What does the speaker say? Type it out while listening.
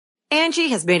Angie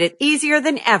has made it easier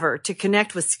than ever to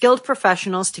connect with skilled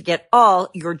professionals to get all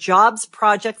your jobs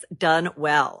projects done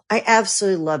well. I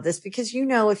absolutely love this because,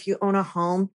 if you own a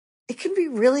home, it can be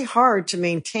really hard to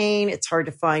maintain. It's hard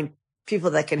to find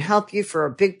people that can help you for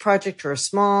a big project or a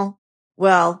small.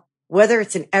 Well, whether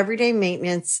it's in everyday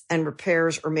maintenance and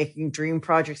repairs or making dream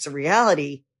projects a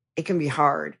reality, it can be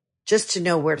hard just to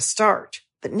know where to start.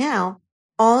 But now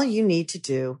all you need to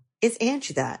do is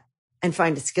Angie that and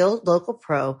find a skilled local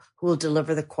pro who will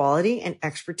deliver the quality and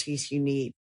expertise you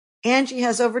need. Angie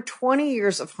has over 20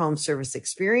 years of home service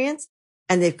experience,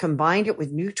 and they've combined it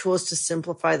with new tools to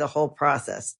simplify the whole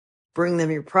process. Bring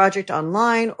them your project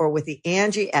online or with the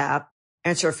Angie app,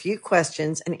 answer a few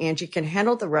questions, and Angie can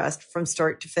handle the rest from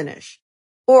start to finish.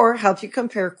 Or help you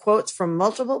compare quotes from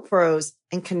multiple pros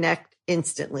and connect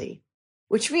instantly,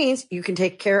 which means you can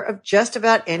take care of just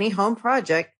about any home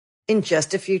project in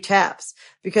just a few taps.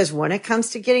 Because when it comes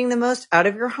to getting the most out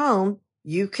of your home,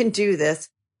 you can do this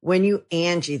when you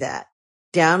Angie that.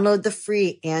 Download the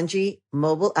free Angie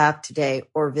mobile app today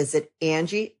or visit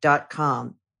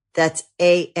Angie.com. That's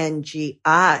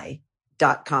ANGI.com.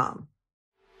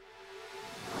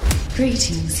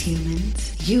 Greetings,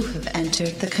 humans. You have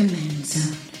entered the Command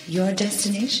Zone, your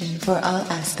destination for all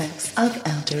aspects of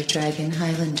Elder Dragon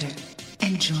Highlander.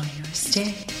 Enjoy your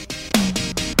stay.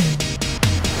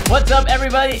 What's up,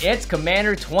 everybody? It's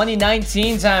Commander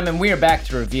 2019 time, and we are back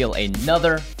to reveal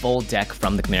another full deck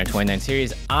from the Commander 2019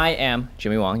 series. I am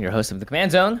Jimmy Wong, your host of the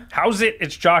Command Zone. How's it?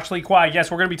 It's Josh Lee Kwai. Yes,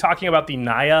 we're going to be talking about the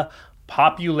NAYA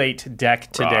Populate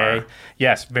deck today. Rawr.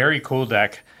 Yes, very cool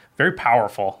deck. Very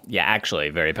powerful. Yeah, actually,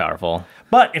 very powerful.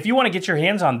 But if you want to get your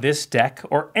hands on this deck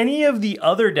or any of the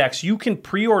other decks, you can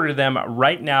pre-order them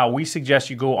right now. We suggest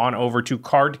you go on over to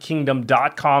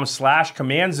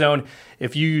cardkingdom.com/command zone.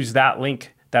 If you use that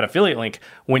link, that affiliate link,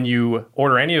 when you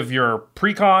order any of your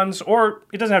precons, or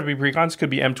it doesn't have to be precons, it could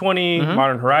be M20,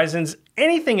 Modern Horizons,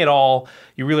 anything at all,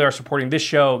 you really are supporting this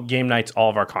show, game nights, all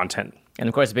of our content. And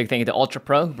of course, a big thank you to Ultra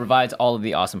Pro, who provides all of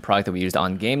the awesome product that we used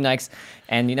on game nights.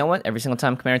 And you know what? Every single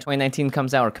time Commander 2019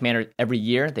 comes out, or Commander every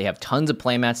year, they have tons of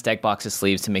playmats, deck boxes,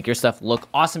 sleeves to make your stuff look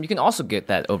awesome. You can also get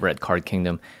that over at Card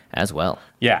Kingdom as well.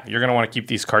 Yeah, you're going to want to keep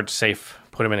these cards safe,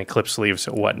 put them in clip sleeves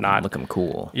and whatnot. Look them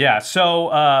cool. Yeah, so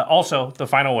also the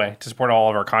final way to support all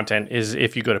of our content is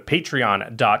if you go to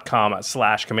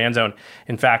patreon.com/command zone.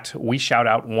 In fact, we shout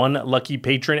out one lucky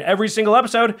patron every single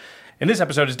episode. And this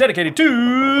episode is dedicated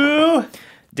to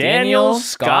Daniel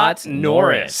Scott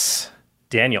Norris.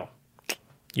 Daniel,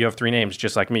 you have 3 names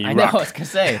just like me. You I rock. know, I was going to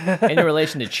say. Any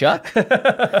relation to Chuck?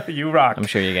 You rock. I'm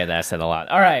sure you get asked that a lot.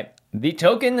 All right. The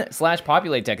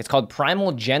token/populate deck, it's called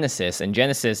Primal Genesis, and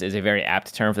Genesis is a very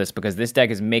apt term for this because this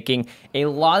deck is making a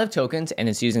lot of tokens, and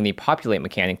it's using the populate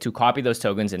mechanic to copy those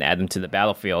tokens and add them to the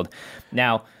battlefield.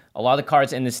 Now, a lot of the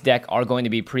cards in this deck are going to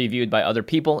be previewed by other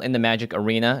people in the Magic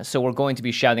arena, so we're going to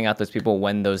be shouting out those people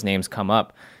when those names come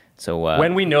up. So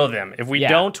when we know them. If we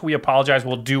don't, we apologize.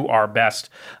 We'll do our best.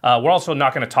 We're also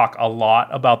not going to talk a lot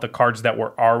about the cards that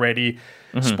were already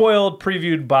spoiled,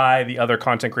 previewed by the other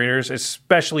content creators,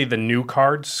 especially the new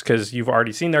cards, because you've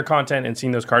already seen their content and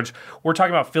seen those cards. We're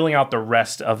talking about filling out the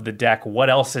rest of the deck. What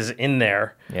else is in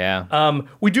there? Yeah.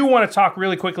 We do want to talk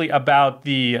really quickly about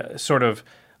the sort of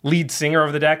lead singer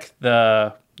of the deck,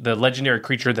 the legendary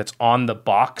creature that's on the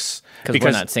box. Because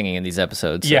we're not singing in these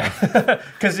episodes. So. Yeah,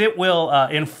 because it will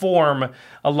inform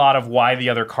a lot of why the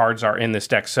other cards are in this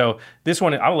deck. So this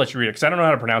one, I'll let you read it because I don't know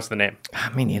how to pronounce the name.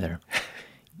 Me neither.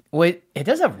 Wait, it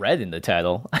does have red in the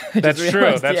title. That's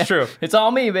true. That's true. It's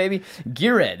all me, baby.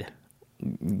 Gired.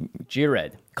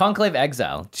 Conclave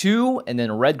Exile. 2, and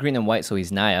then red, green, and white, so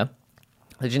he's NAYA.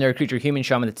 Legendary creature, human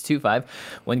shaman, that's 2/5.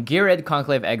 When Gired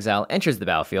Conclave Exile enters the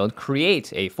battlefield,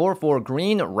 create a 4/4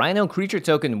 green rhino creature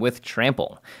token with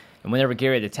trample. And whenever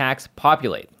Gired attacks,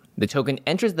 populate. The token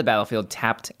enters the battlefield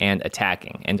tapped and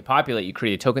attacking. And to populate, you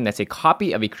create a token that's a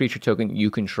copy of a creature token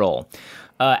you control.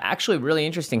 Actually, really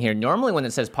interesting here. Normally, when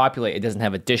it says populate, it doesn't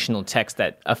have additional text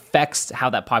that affects how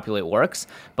that populate works.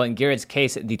 But in Gired's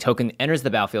case, the token enters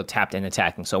the battlefield tapped and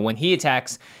attacking. So when he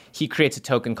attacks, he creates a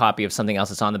token copy of something else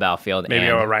that's on the battlefield. Maybe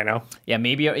a rhino.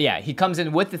 Yeah, he comes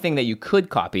in with the thing that you could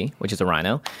copy, which is a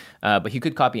rhino. But he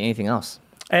could copy anything else.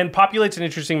 And Populate's an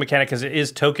interesting mechanic because it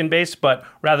is token-based, but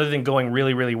rather than going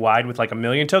really, really wide with like 1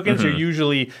 million tokens, you're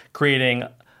usually creating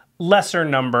lesser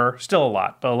number, still a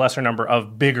lot, but a lesser number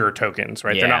of bigger tokens,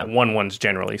 right? Yeah. They're not 1/1s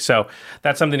generally. So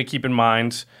that's something to keep in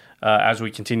mind as we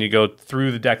continue to go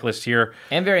through the deck list here.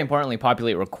 And very importantly,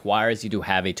 Populate requires you to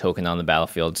have a token on the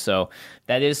battlefield. So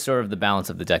that is sort of the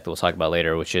balance of the deck that we'll talk about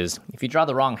later, which is if you draw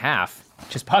the wrong half,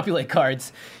 just Populate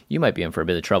cards, you might be in for a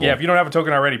bit of trouble. Yeah, if you don't have a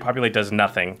token already, Populate does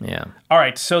nothing. Yeah. All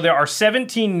right, so there are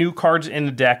 17 new cards in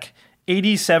the deck,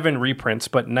 87 reprints,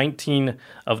 but 19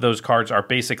 of those cards are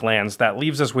basic lands. That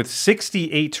leaves us with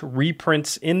 68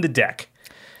 reprints in the deck.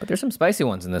 But there's some spicy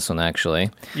ones in this one, actually.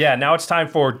 Yeah, now it's time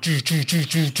for stats.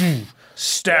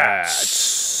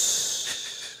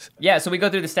 Yeah, so we go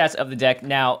through the stats of the deck.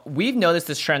 Now, we've noticed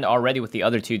this trend already with the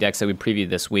other two decks that we previewed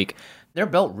this week. They're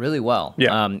built really well.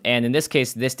 Yeah. And in this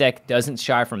case, this deck doesn't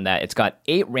shy from that. It's got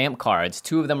 8 ramp cards.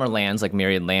 2 of them are lands, like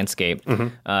Myriad Landscape.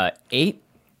 8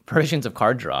 versions of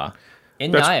card draw.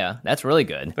 In NAYA, that's really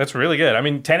good. That's really good. I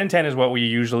mean, 10 and 10 is what we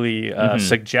usually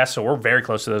suggest, so we're very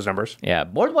close to those numbers. Yeah,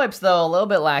 board wipes, though, a little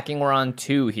bit lacking. We're on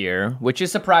 2 here, which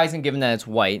is surprising given that it's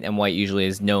white, and white usually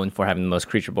is known for having the most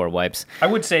creature board wipes. I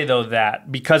would say, though,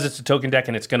 that because it's a token deck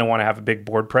and it's going to want to have a big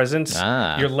board presence,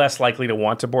 you're less likely to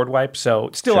want to board wipe.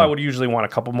 So still, I would usually want a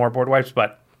couple more board wipes,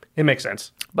 but it makes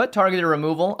sense. But targeted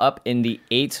removal up in the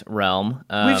 8 realm.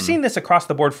 We've seen this across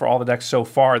the board for all the decks so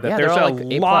far, that there's a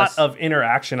lot of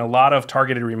interaction, a lot of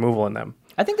targeted removal in them.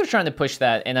 I think they're trying to push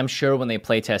that, and I'm sure when they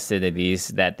play tested these,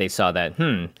 that they saw that,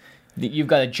 you've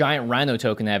got a giant Rhino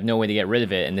token and have no way to get rid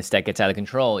of it, and this deck gets out of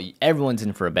control. Everyone's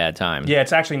in for a bad time. Yeah,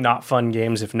 it's actually not fun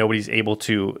games if nobody's able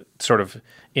to sort of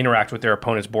interact with their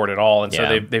opponent's board at all, and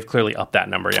so they've clearly upped that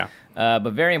number, yeah.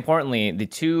 But very importantly, the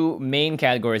 2 main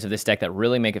categories of this deck that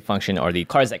really make it function are the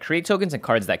cards that create tokens and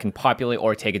cards that can populate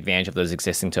or take advantage of those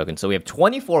existing tokens. So we have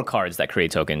 24 cards that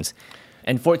create tokens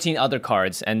and 14 other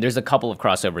cards, and there's a couple of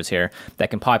crossovers here that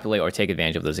can populate or take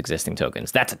advantage of those existing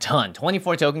tokens. That's a ton.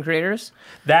 24 token creators?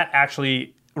 That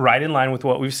actually right in line with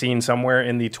what we've seen somewhere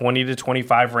in the 20 to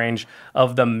 25 range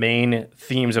of the main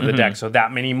themes of the deck. So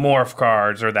that many morph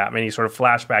cards or that many sort of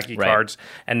flashbacky cards,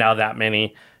 and now that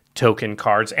many token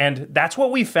cards. And that's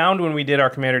what we found when we did our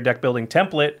Commander deck building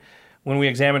template. When we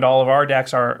examined all of our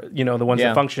decks, the ones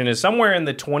that function, is somewhere in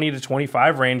the 20 to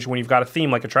 25 range when you've got a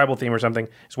theme, like a tribal theme or something,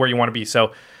 is where you want to be.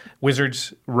 So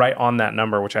Wizards right on that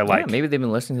number, which I like. Yeah, maybe they've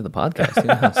been listening to the podcast. Who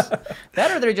knows?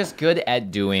 That or they're just good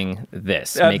at doing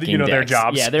this, making decks. Their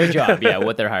jobs. Yeah, their job. Yeah,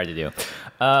 what they're hired to do.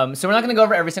 So we're not going to go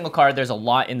over every single card. There's a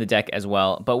lot in the deck as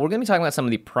well. But we're going to be talking about some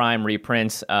of the Prime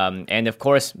reprints. And, of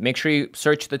course, make sure you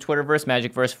search the Twitterverse,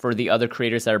 Magicverse, for the other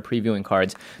creators that are previewing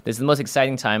cards. This is the most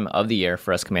exciting time of the year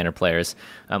for us Commander players.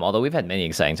 Although we've had many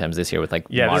exciting times this year with, like,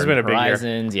 this has been a big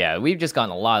Horizons. Year. Yeah, we've just gotten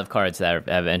a lot of cards that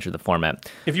have entered the format.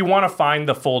 If you want to find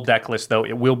the full deck list, though,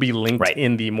 it will be linked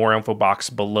in the More Info box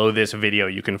below this video.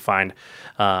 You can find,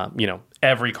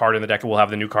 every card in the deck. Will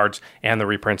have the new cards and the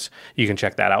reprints. You can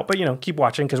check that out. But, keep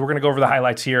watching because we're going to go over the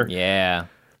highlights here. Yeah.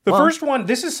 The first one,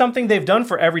 this is something they've done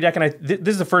for every deck, and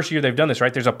this is the first year they've done this,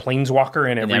 right? There's a Planeswalker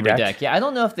in every deck. Yeah, I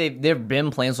don't know if there've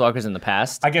been Planeswalkers in the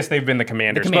past. I guess they've been the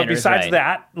commanders. But besides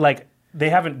that, like, they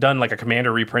haven't done like a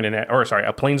commander reprint a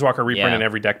Planeswalker reprint in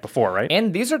every deck before, right?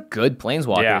 And these are good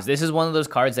Planeswalkers. Yeah. This is one of those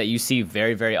cards that you see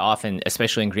very, very often,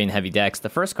 especially in green heavy decks. The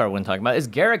first card we're going to talk about is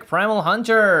Garruk, Primal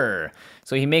Hunter.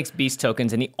 So he makes beast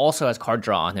tokens, and he also has card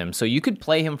draw on him. So you could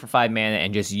play him for 5 mana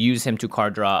and just use him to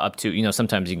card draw up to,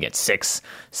 sometimes you can get 6,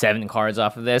 7 cards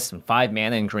off of this, and 5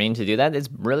 mana in green to do that. It's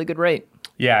really good rate.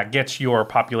 Yeah, gets your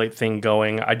populate thing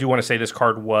going. I do want to say this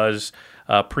card was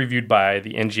previewed by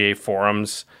the NGA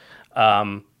forums.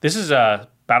 This is about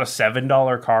a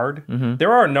 $7 card. Mm-hmm.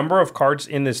 There are a number of cards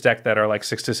in this deck that are like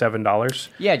 $6 to $7.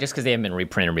 Yeah, just because they haven't been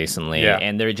reprinted recently,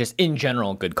 and they're just in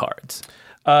general good cards.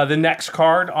 The next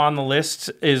card on the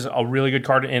list is a really good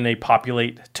card in a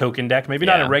populate token deck. Maybe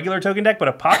not a regular token deck, but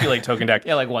a populate token deck.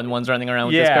 Yeah, like 1/1s running around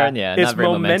with this card. Yeah, it's not very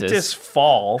Momentous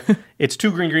Fall. It's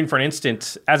 2 green for an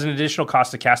instant. As an additional cost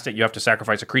to cast it, you have to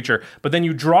sacrifice a creature. But then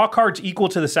you draw cards equal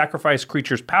to the sacrificed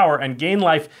creature's power and gain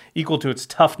life equal to its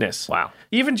toughness. Wow.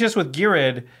 Even just with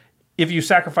Girrid, if you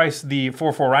sacrifice the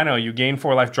 4/4 Rhino, you gain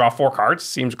 4 life, draw 4 cards.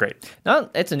 Seems great. No,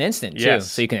 it's an instant, too.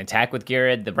 Yes. So you can attack with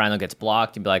Girrid, the Rhino gets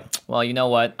blocked, you'd be like, well, you know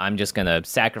what? I'm just going to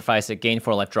sacrifice it, gain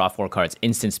 4 life, draw 4 cards,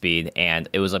 instant speed, and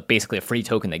it was basically a free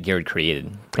token that Girrid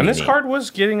created. And this card was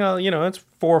getting it's $4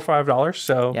 or $5,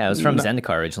 so... Yeah, it was from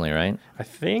Zendikar originally, right? I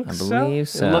believe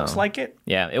so. It looks like it.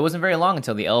 Yeah, it wasn't very long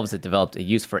until the elves had developed a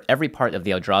use for every part of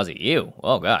the Eldrazi. Ew.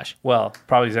 Oh, gosh. Well,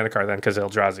 probably Zendikar then, because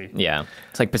Eldrazi. Yeah.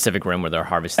 It's like Pacific Rim where they're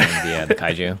harvesting the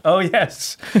kaiju. Oh,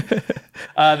 yes.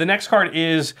 The next card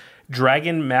is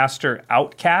Dragon Master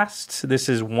Outcast. This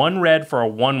is 1 red for a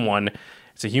 1/1.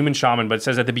 It's a human shaman, but it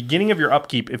says at the beginning of your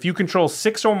upkeep, if you control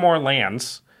 6 or more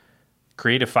lands,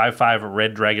 create a 5/5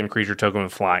 red dragon creature token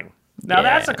with flying. Now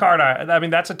that's a card,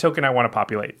 that's a token I want to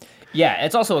populate. Yeah,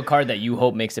 it's also a card that you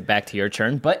hope makes it back to your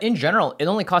turn, but in general, it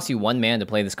only costs you 1 mana to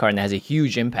play this card and it has a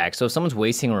huge impact. So if someone's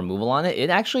wasting removal on it,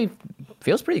 it actually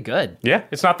feels pretty good. Yeah,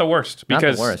 it's not the worst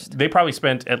because they probably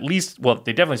spent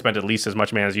they definitely spent at least as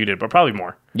much mana as you did, but probably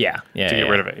more. To get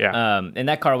rid of it. And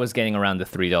that card was getting around the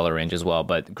 $3 range as well,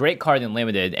 but great card in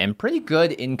limited and pretty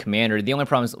good in Commander. The only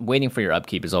problem is waiting for your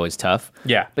upkeep is always tough.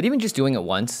 Yeah. But even just doing it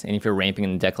once, and if you're ramping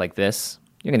in a deck like this,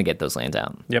 you're going to get those lands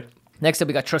out. Yep. Next up,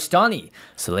 we got Trostani,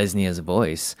 Selesnya's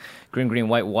Voice. Green, green,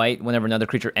 white, white. Whenever another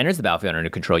creature enters the battlefield under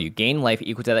control, you gain life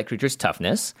equal to that creature's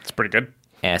toughness. It's pretty good.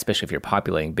 And especially if you're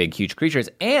populating big, huge creatures.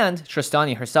 And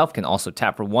Trostani herself can also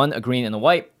tap for 1, a green, and a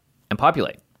white, and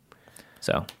populate.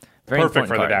 So, very perfect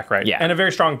for card. the deck, right? Yeah. And a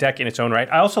very strong deck in its own right.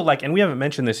 I also like, and we haven't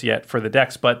mentioned this yet for the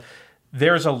decks, but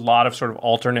there's a lot of sort of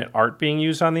alternate art being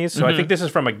used on these. So I think this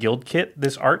is from a guild kit,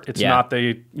 this art. It's not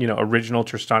the original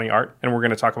Trostani art. And we're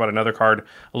going to talk about another card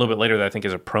a little bit later that I think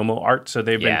is a promo art. So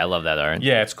they've been... Yeah, I love that art.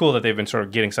 Yeah, it's cool that they've been sort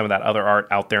of getting some of that other art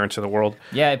out there into the world.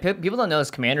 Yeah, people don't know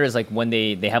this. Commander is like when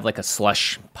they have like a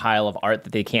slush pile of art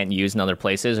that they can't use in other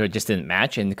places or it just didn't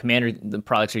match. And the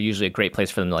products are usually a great place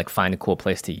for them to like find a cool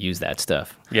place to use that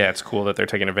stuff. Yeah, it's cool that they're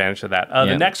taking advantage of that.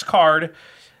 The next card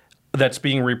that's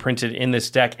being reprinted in this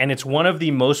deck, and it's one of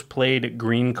the most played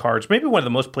green cards, maybe one of the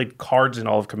most played cards in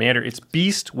all of Commander. It's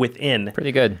Beast Within.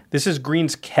 Pretty good. This is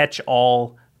green's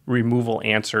catch-all removal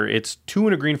answer. It's 2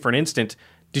 and a green for an instant.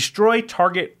 Destroy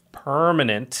target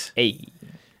permanent. Hey.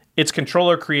 Its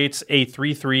controller creates a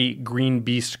 3/3 green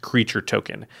beast creature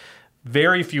token.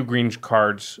 Very few green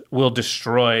cards will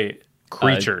destroy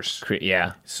creatures.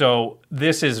 So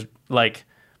this is like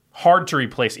hard to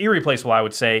replace, irreplaceable, I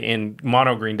would say, in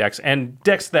mono green decks and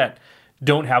decks that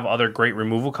don't have other great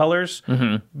removal colors.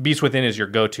 Beast Within is your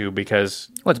go-to because...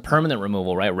 Well, it's permanent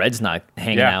removal, right? Red's not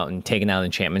hanging out and taking out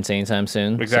enchantments anytime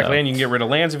soon. Exactly, so. And you can get rid of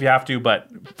lands if you have to, but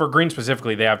for green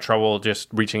specifically, they have trouble just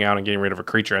reaching out and getting rid of a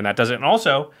creature, and that does it. And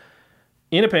also,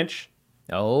 in a pinch...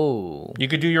 Oh. You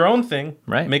could do your own thing.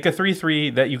 Right. Make a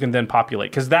 3/3 that you can then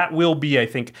populate. Because that will be, I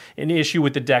think, an issue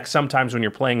with the deck sometimes when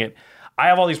you're playing it. I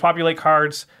have all these populate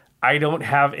cards. I don't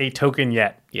have a token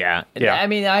yet. Yeah. I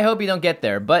mean, I hope you don't get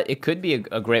there, but it could be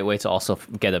a great way to also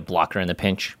get a blocker in the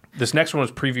pinch. This next one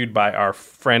was previewed by our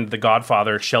friend, the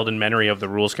Godfather, Sheldon Menery of the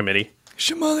Rules Committee.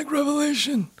 Shamanic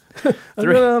Revelation. I'm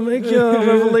gonna make you a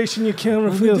revelation you can't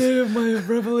refuse. The day of my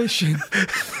revelation.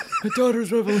 My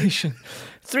daughter's revelation.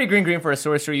 3 green green for a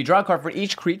sorcerer. You draw a card for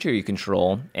each creature you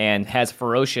control, and has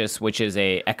Ferocious, which is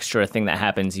a extra thing that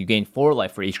happens. You gain 4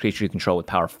 life for each creature you control with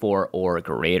power 4 or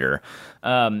greater.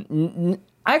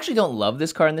 I actually don't love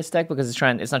this card in this deck because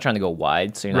it's not trying to go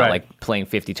wide, so you're not like playing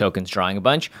 50 tokens, drawing a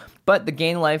bunch. But the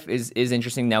gain life is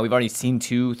interesting. Now we've already seen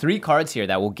 3 cards here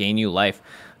that will gain you life.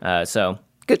 So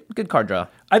good card draw.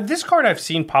 This card I've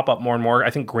seen pop up more and more. I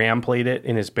think Graham played it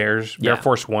in his Bear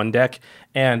Force 1 deck,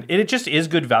 and it just is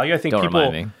good value. I think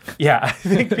remind me. Yeah, I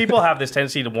think people have this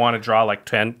tendency to want to draw like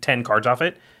 10 cards off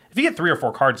it. If you get 3 or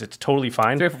 4 cards, it's totally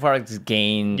fine. 3 or 4 cards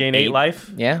gain 8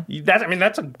 life. Yeah,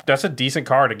 that's a decent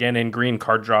card. Again, in green,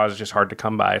 card draw is just hard to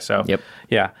come by. So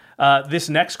yeah. This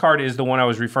next card is the one I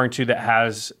was referring to that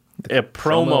has a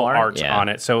promo art on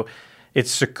it. So it's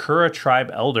Sakura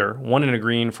Tribe Elder, 1 and a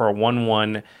green for a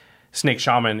 1/1 Snake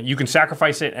Shaman. You can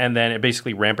sacrifice it, and then it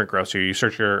basically rampant grows. So you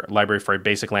search your library for a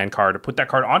basic land card, put that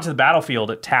card onto the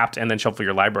battlefield, tapped, and then shuffle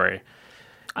your library.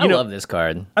 I love this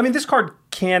card. I mean, this card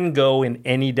can go in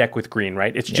any deck with green,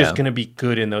 right? It's just going to be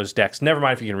good in those decks. Never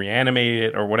mind if you can reanimate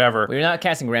it or whatever. Well, you're not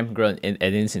casting Rampant Growth at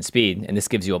instant speed, and this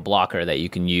gives you a blocker that you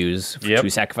can use to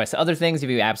sacrifice to other things if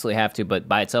you absolutely have to, but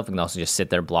by itself, it can also just sit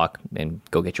there, block, and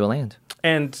go get you a land.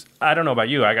 And I don't know about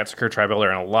you, I got Sakura Tribe Elder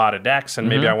in a lot of decks, and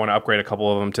maybe I want to upgrade a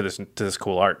couple of them to this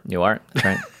cool art. You are? That's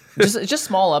right. just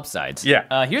small upsides.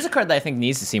 Yeah. Here's a card that I think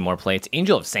needs to see more play. It's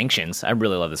Angel of Sanctions. I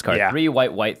really love this card. Yeah. 3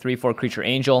 white, 3/4 creature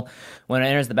angel. When it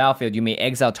enters the battlefield, you may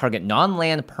exile target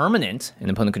non-land permanent an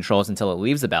opponent controls until it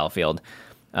leaves the battlefield.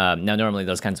 Now, normally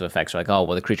those kinds of effects are like, oh,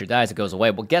 well, the creature dies, it goes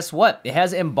away. Well, guess what? It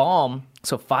has Embalm,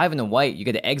 so 5 and a white. You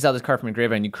get to exile this card from your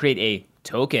graveyard, and you create a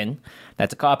token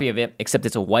that's a copy of it, except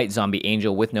it's a white zombie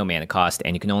angel with no mana cost,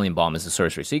 and you can only Embalm as a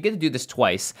sorcery. So you get to do this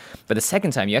twice, but the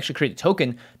second time, you actually create a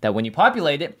token that when you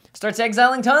populate it, starts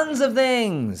exiling tons of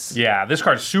things. Yeah, this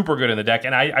card's super good in the deck,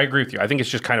 and I agree with you. I think it's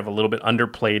just kind of a little bit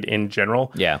underplayed in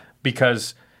general. Yeah.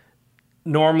 Because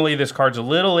normally this card's a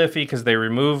little iffy because they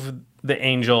remove the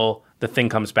angel, the thing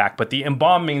comes back. But the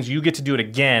Embalm means you get to do it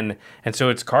again. And so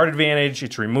it's card advantage,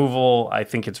 it's removal. I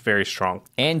think it's very strong.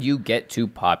 And you get to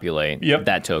populate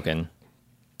that token.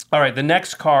 All right, the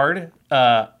next card,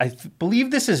 I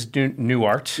believe this is new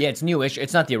art. Yeah, it's newish.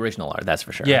 It's not the original art, that's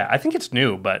for sure. Yeah, I think it's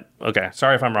new, but okay.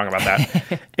 Sorry if I'm wrong about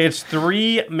that. It's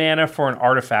 3 mana for an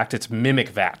artifact. It's Mimic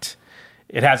Vat.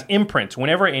 It has imprint.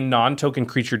 Whenever a non-token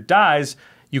creature dies,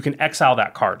 you can exile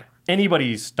that card.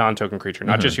 Anybody's non-token creature,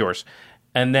 not just yours.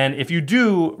 And then if you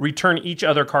do, return each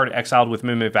other card exiled with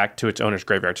Mimic Vat to its owner's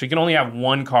graveyard. So you can only have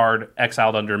 1 card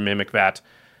exiled under Mimic Vat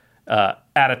at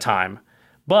a time.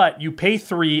 But you pay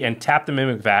 3 and tap the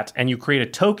Mimic Vat, and you create a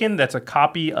token that's a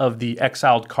copy of the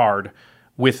exiled card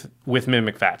with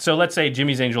Mimic Vat. So let's say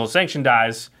Jimmy's Angel of Sanction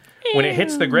dies. When it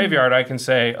hits the graveyard, I can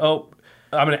say, oh,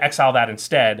 I'm going to exile that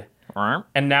instead.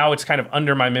 And now it's kind of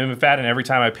under my Mimic Vat, and every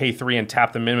time I pay 3 and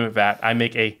tap the Mimic Vat, I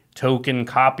make a token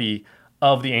copy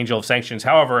of the Angel of Sanctions.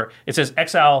 However, it says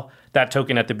exile that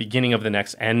token at the beginning of the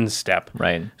next end step.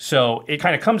 Right. So it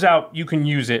kind of comes out, you can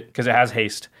use it because it has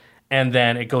haste, and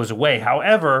then it goes away.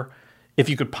 However, if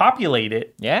you could populate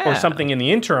it or something in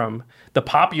the interim, the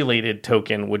populated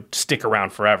token would stick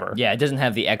around forever. Yeah, it doesn't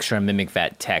have the extra Mimic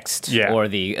Vat text or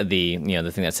the the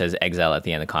thing that says exile at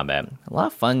the end of combat. A lot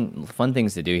of fun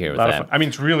things to do here with that. I mean,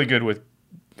 it's really good with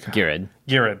Girid.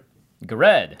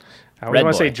 Gared. I always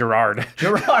want to say Gerard.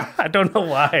 I don't know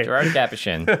why. Gerard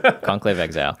Capuchin. Conclave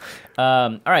Exile.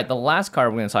 All right, the last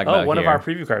card we're going to talk about one here. of our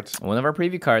preview cards. One of our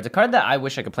preview cards. A card that I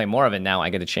wish I could play more of, and now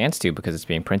I get a chance to because it's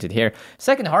being printed here.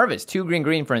 Second Harvest. 2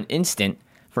 green for an instant.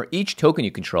 For each token you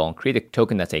control, create a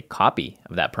token that's a copy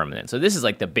of that permanent. So this is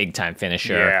like the big time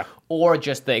finisher. Yeah. Or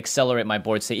just the accelerate my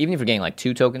board state. Even if you're getting like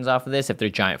 2 tokens off of this, if they're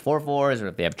giant 4/4s, or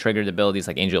if they have triggered abilities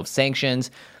like Angel of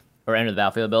Sanctions, or enter the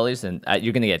battlefield abilities, then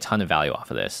you're going to get a ton of value off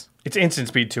of this. It's instant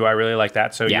speed too. I really like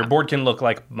that. So your board can look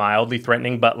like mildly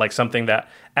threatening, but like something that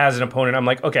as an opponent, I'm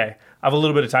like, okay, I have a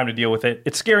little bit of time to deal with it.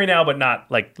 It's scary now, but not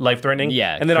like life threatening.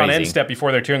 Yeah. And then on end step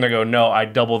before their turn, they go, no, I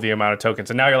double the amount of tokens.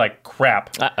 And now you're like,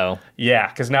 crap. Uh-oh. Yeah,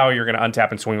 because now you're going to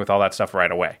untap and swing with all that stuff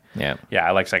right away. Yeah. Yeah,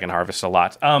 I like Second Harvest a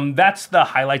lot. That's the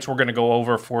highlights we're going to go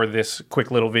over for this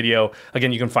quick little video.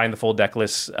 Again, you can find the full deck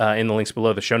list in the links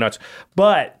below the show notes.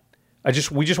 But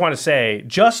we just want to say,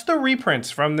 just the reprints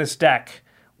from this deck,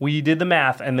 we did the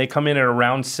math, and they come in at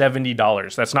around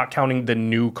 $70. That's not counting the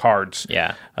new cards.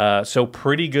 Yeah. So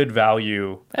pretty good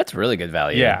value. That's really good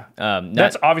value. Yeah.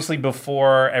 That's obviously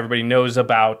before everybody knows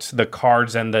about the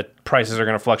cards, and the prices are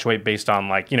going to fluctuate based on,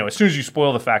 like, as soon as you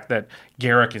spoil the fact that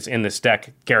Garruk is in this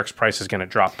deck, Garruk's price is going to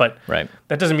drop. But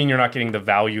that doesn't mean you're not getting the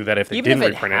value that if they didn't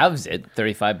reprint it. Even if it halves it,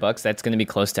 $35, that's going to be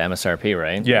close to MSRP,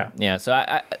 right? Yeah. Yeah. So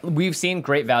we've seen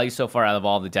great value so far out of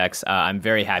all the decks. I'm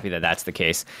very happy that that's the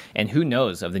case. And who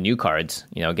knows of the new cards?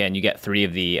 Again, you get 3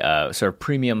 of the sort of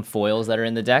premium foils that are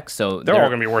in the deck. So they're all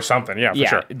going to be worth something. Yeah, for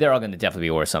sure. They're all going to definitely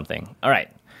be worth something. All right.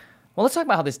 Well, let's talk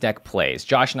about how this deck plays.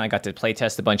 Josh and I got to play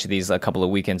test a bunch of these a couple of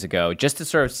weekends ago just to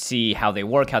sort of see how they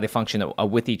work, how they function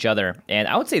with each other. And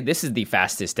I would say this is the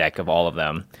fastest deck of all of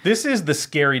them. This is the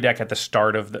scary deck at the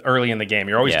start of early in the game.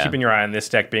 You're always keeping your eye on this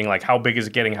deck being like, how big is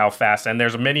it getting, how fast? And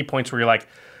there's many points where you're like,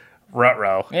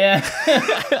 ruh-roh. Yeah.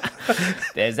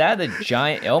 Is that a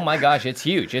giant... Oh my gosh, it's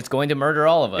huge. It's going to murder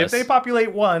all of us. If they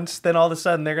populate once, then all of a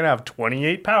sudden they're going to have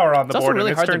 28 power on the board. It's also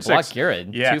really hard to block 6.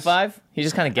 Girid. Yes. 2/5? He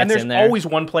just kind of gets in there. And there's always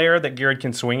one player that Girid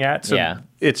can swing at, so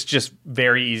it's just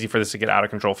very easy for this to get out of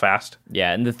control fast.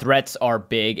 Yeah, and the threats are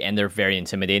big and they're very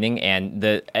intimidating,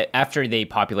 and after they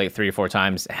populate 3 or 4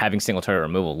 times, having single turret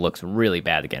removal looks really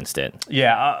bad against it.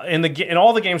 Yeah, in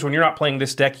all the games when you're not playing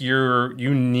this deck, you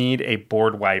need a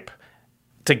board wipe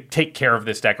to take care of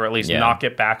this deck, or at least knock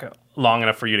it back long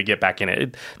enough for you to get back in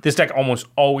it. This deck almost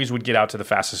always would get out to the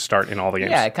fastest start in all the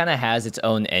games. Yeah, it kind of has its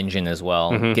own engine as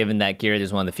well, given that Girid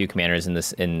is one of the few commanders in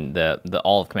the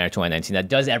all of Commander 2019 that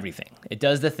does everything. It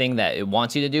does the thing that it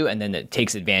wants you to do, and then it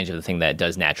takes advantage of the thing that it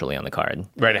does naturally on the card.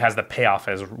 Right, it has the payoff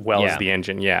as well as the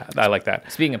engine. Yeah, I like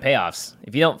that. Speaking of payoffs,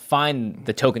 if you don't find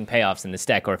the token payoffs in this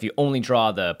deck, or if you only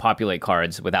draw the populate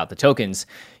cards without the tokens,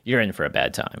 you're in for a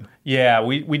bad time. Yeah,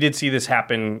 we did see this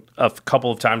happen a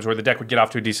couple of times where the deck would get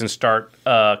off to a decent start.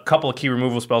 A couple of key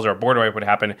removal spells or a board wipe would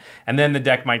happen, and then the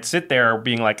deck might sit there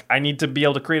being like, I need to be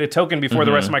able to create a token before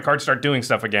the rest of my cards start doing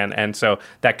stuff again, and so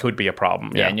that could be a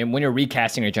problem. Yeah, and when you're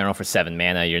recasting your general for 7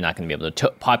 mana, you're not going to be able to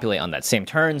populate on that same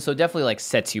turn, so it definitely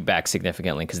sets you back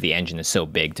significantly because the engine is so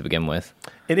big to begin with.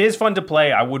 It is fun to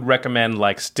play. I would recommend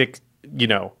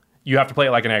you have to play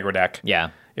it like an aggro deck. Yeah.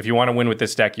 If you want to win with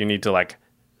this deck, you need to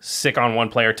sick on one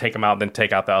player, take them out, then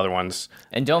take out the other ones.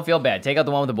 And don't feel bad. Take out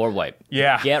the one with the board wipe.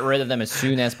 Yeah. Get rid of them as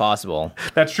soon as possible.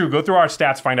 That's true. Go through our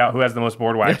stats, find out who has the most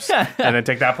board wipes, and then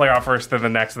take that player off first, then the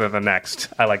next, then the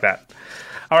next. I like that.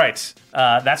 All right,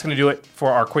 that's going to do it for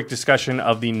our quick discussion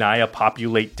of the NAYA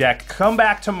Populate deck. Come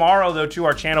back tomorrow, though, to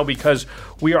our channel because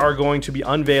we are going to be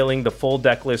unveiling the full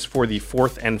deck list for the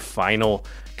fourth and final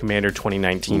Commander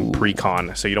 2019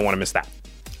 pre-con, so you don't want to miss that.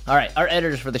 All right, our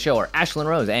editors for the show are Ashlyn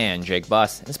Rose and Jake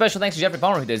Buss. And special thanks to Jeffrey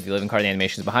Palmer, who does the living card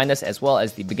animations behind us, as well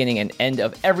as the beginning and end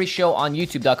of every show on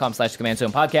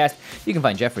youtube.com/CommandZone Podcast. You can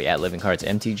find Jeffrey at Living Cards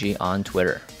MTG on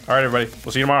Twitter. All right, everybody.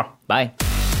 We'll see you tomorrow. Bye.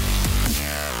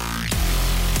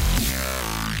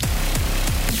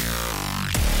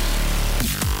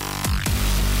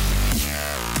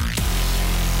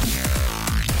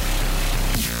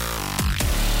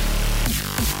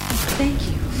 Thank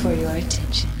you for your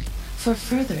attention. For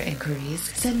further inquiries,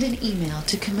 send an email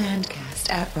to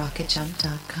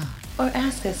commandcast@rocketjump.com or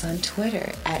ask us on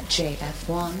Twitter at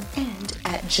JFWong and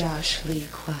at Josh Lee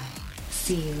Kwai.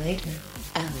 See you later,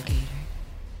 alligator.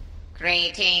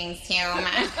 Greetings,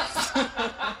 humans.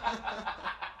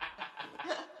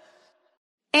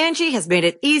 Angie has made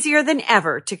it easier than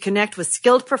ever to connect with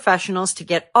skilled professionals to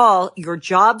get all your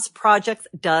jobs projects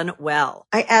done well.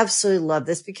 I absolutely love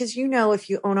this because, you know, if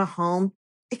you own a home,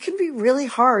 it can be really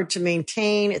hard to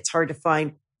maintain. It's hard to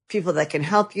find people that can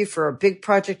help you for a big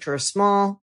project or a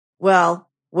small. Well,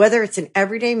 whether it's in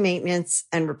everyday maintenance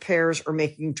and repairs or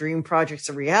making dream projects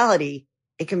a reality,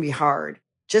 it can be hard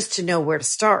just to know where to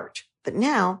start. But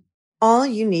now all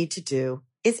you need to do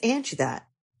is Angie that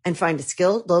and find a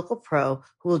skilled local pro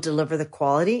who will deliver the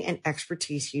quality and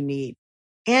expertise you need.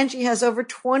 Angie has over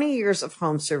 20 years of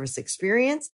home service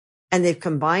experience, and they've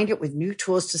combined it with new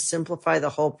tools to simplify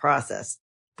the whole process.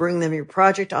 Bring them your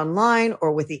project online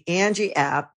or with the Angie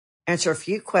app, answer a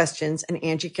few questions, and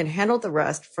Angie can handle the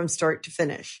rest from start to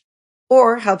finish.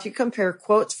 Or help you compare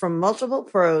quotes from multiple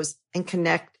pros and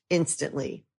connect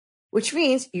instantly, which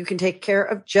means you can take care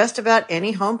of just about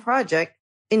any home project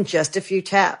in just a few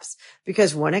taps.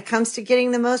 Because when it comes to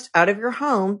getting the most out of your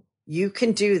home, you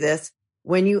can do this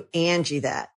when you Angie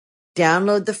that.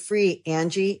 Download the free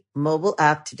Angie mobile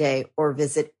app today or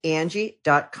visit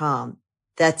Angie.com.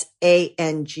 That's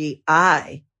ANGI.com.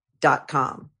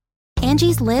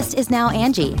 Angie's List is now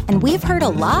Angie, and we've heard a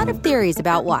lot of theories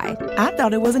about why. I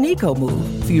thought it was an eco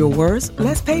move. Fewer words,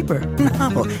 less paper.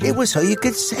 No, it was so you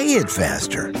could say it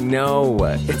faster. No,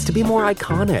 it's to be more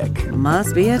iconic.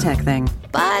 Must be a tech thing.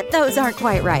 But those aren't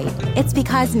quite right. It's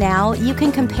because now you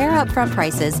can compare upfront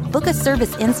prices, book a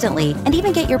service instantly, and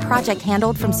even get your project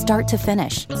handled from start to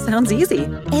finish. Sounds easy.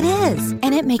 It is,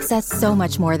 and it makes us so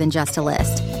much more than just a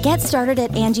list. Get started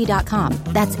at Angie.com.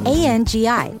 That's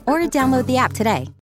ANGI, or download the app today.